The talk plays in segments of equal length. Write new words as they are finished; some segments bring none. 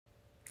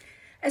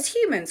As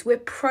humans, we're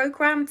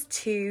programmed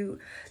to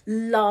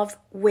love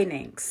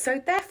winning.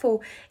 So therefore,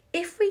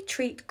 if we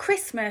treat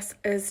Christmas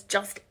as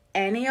just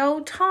any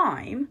old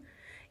time,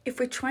 if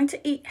we're trying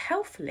to eat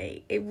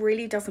healthily, it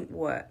really doesn't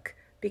work.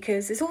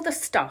 Because there's all the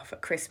stuff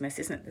at Christmas,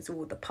 isn't it? There's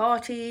all the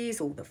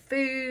parties, all the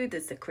food,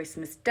 there's the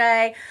Christmas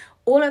day,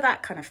 all of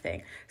that kind of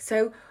thing.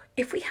 So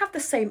if we have the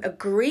same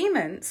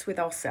agreements with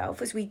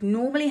ourselves as we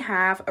normally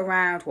have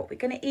around what we're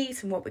going to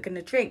eat and what we're going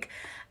to drink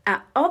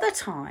at other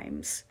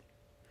times,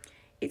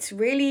 it's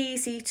really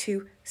easy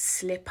to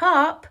slip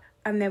up.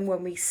 And then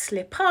when we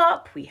slip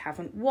up, we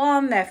haven't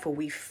won, therefore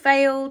we've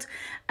failed.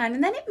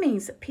 And then it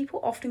means that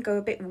people often go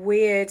a bit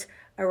weird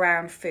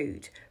around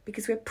food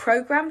because we're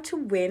programmed to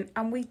win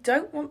and we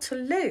don't want to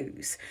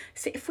lose.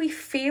 So if we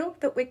feel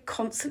that we're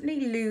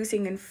constantly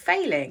losing and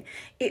failing,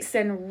 it's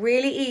then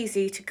really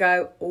easy to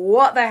go,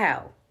 what the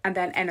hell? And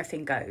then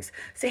anything goes.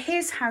 So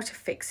here's how to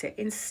fix it.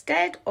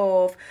 Instead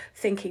of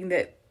thinking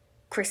that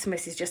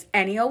Christmas is just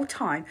any old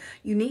time,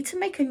 you need to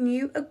make a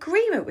new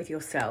agreement with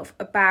yourself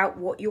about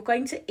what you're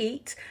going to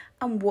eat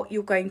and what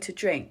you're going to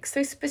drink.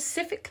 So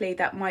specifically,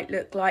 that might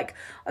look like,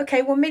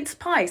 okay, well, mince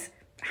pies.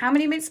 How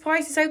many mince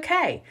pies is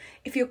okay?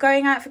 If you're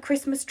going out for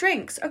Christmas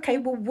drinks, okay,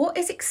 well, what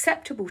is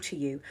acceptable to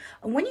you?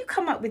 And when you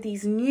come up with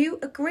these new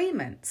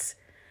agreements,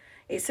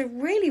 it's a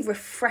really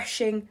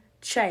refreshing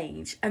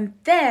change, and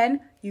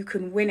then you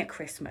can win at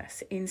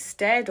Christmas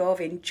instead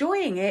of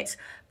enjoying it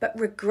but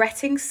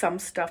regretting some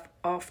stuff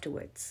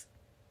afterwards.